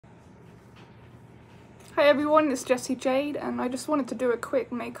Hi everyone, it's Jessie Jade and I just wanted to do a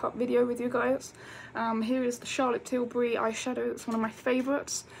quick makeup video with you guys. Here is the Charlotte Tilbury eyeshadow. It's one of my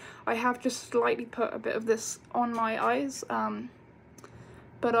favourites. I have just slightly put a bit of this on my eyes,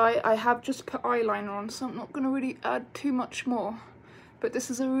 but I have just put eyeliner on, so I'm not going to really add too much more. But this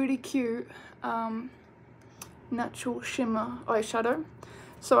is a really cute natural shimmer eyeshadow.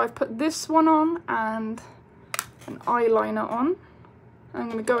 So I've put this one on and an eyeliner on. I'm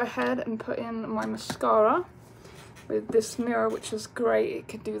going to go ahead and put in my mascara with this mirror, which is great. It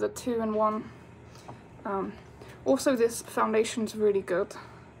could do the 2-in-1. Also, this foundation's really good,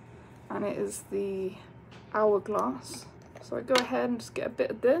 and it is the Hourglass. So I go ahead and just get a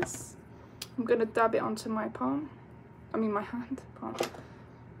bit of this. I'm going to dab it onto my palm. I mean my hand. Palm.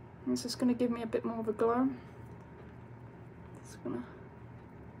 And it's just going to give me a bit more of a glow. Just gonna.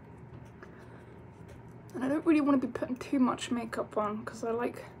 And I don't really want to be putting too much makeup on because I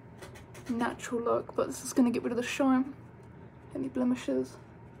like a natural look, but this is going to get rid of the shine, any blemishes.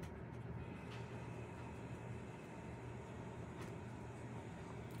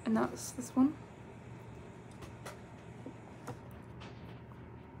 And that's this one.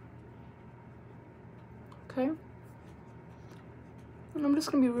 Okay. And I'm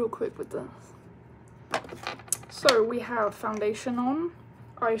just going to be real quick with this. So we have foundation on,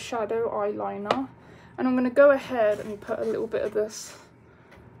 eyeshadow, eyeliner. And I'm going to go ahead and put a little bit of this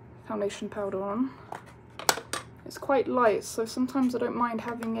foundation powder on. It's quite light, so sometimes I don't mind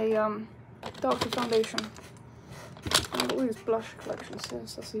having a darker foundation. I've got all these blush collections here,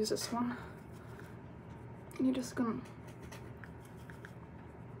 so let's use this one. And you're just going to...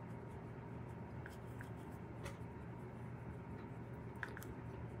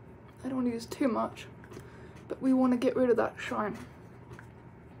 I don't want to use too much, but we want to get rid of that shine.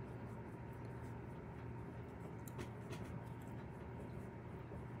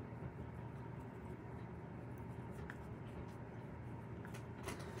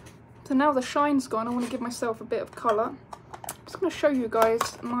 So now the shine's gone, I want to give myself a bit of colour. I'm just going to show you guys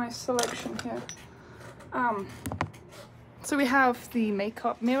my selection here. So we have the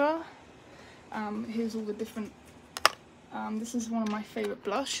makeup mirror. Here's all the different... this is one of my favourite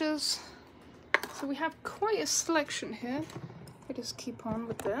blushes. So we have quite a selection here. I just keep on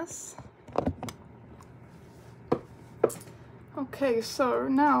with this. Okay, so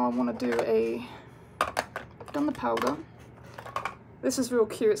now I want to do a... I've done the powder. This is real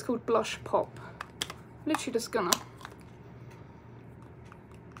cute, it's called Blush Pop. Literally just gonna...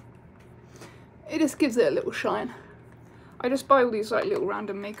 It just gives it a little shine. I just buy all these like little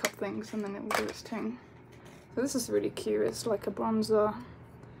random makeup things and then it will do its thing. So this is really cute, it's like a bronzer.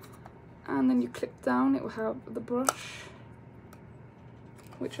 And then you click down, it will have the brush,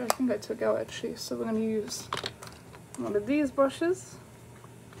 which I think I took out actually. So we're gonna use one of these brushes.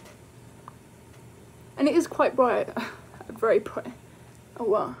 And it is quite bright, very bright. Oh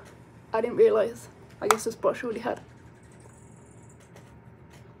wow, I didn't realise. I guess this brush already had.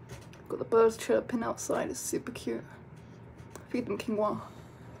 Got the birds chirping outside, it's super cute. Feed them quinoa.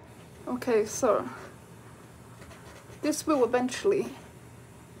 Okay, so this will eventually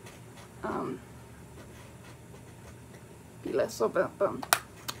be less of it, but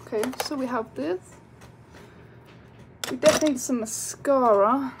okay, so we have this. We definitely need some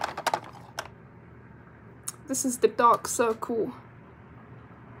mascara. This is the Dark Circle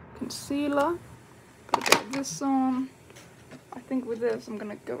concealer. Put a bit of this on. I think with this I'm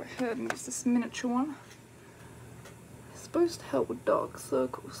gonna go ahead and use this miniature one. It's supposed to help with dark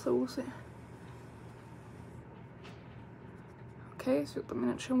circles, so we'll see. Okay, so we've got the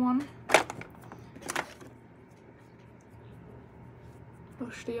miniature one.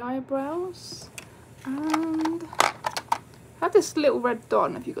 Brush the eyebrows. And I have this little red dot,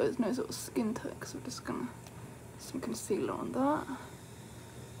 and if you guys know, sort of skin tone, so we're just gonna put some concealer on that.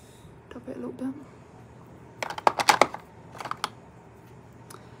 Dab it a little bit.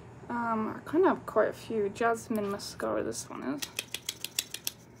 I kind of have quite a few. Jasmine mascara, this one is.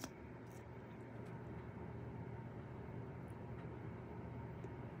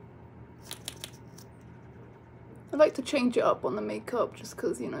 I like to change it up on the makeup just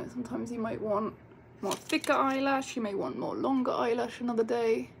because, you know, sometimes you might want more thicker eyelash, you may want more longer eyelash another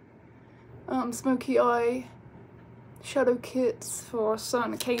day. Smoky eye, shadow kits for a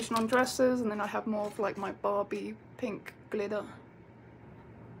certain occasion on dresses, and then I have more of like my Barbie pink glitter.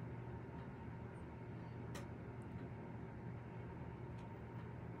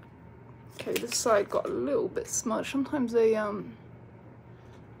 Okay, this side got a little bit smudged. Sometimes they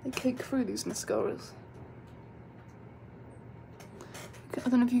cake through these mascaras. I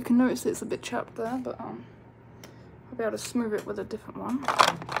don't know if you can notice it's a bit chapped there, but I'll be able to smooth it with a different one.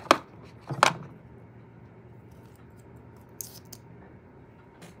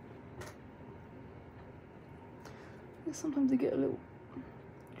 Sometimes they get a little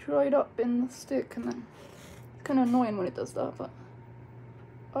dried up in the stick, and then it's kind of annoying when it does that, but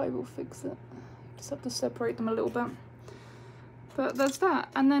I will fix it. Just have to separate them a little bit. But there's that,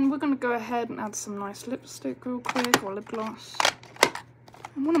 and then we're going to go ahead and add some nice lipstick real quick, or lip gloss.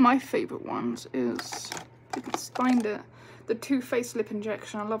 And one of my favourite ones is, if you can find it, the Too Faced Lip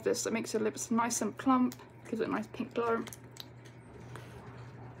Injection. I love this. It makes your lips nice and plump, gives it a nice pink glow.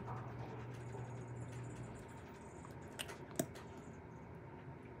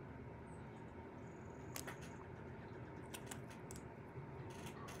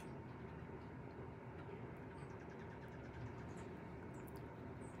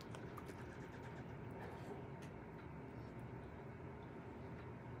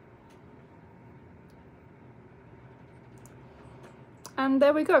 And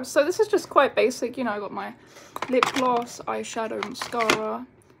there we go. So this is just quite basic, you know, I got my lip gloss, eyeshadow, mascara,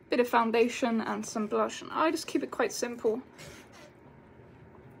 bit of foundation and some blush. And I just keep it quite simple.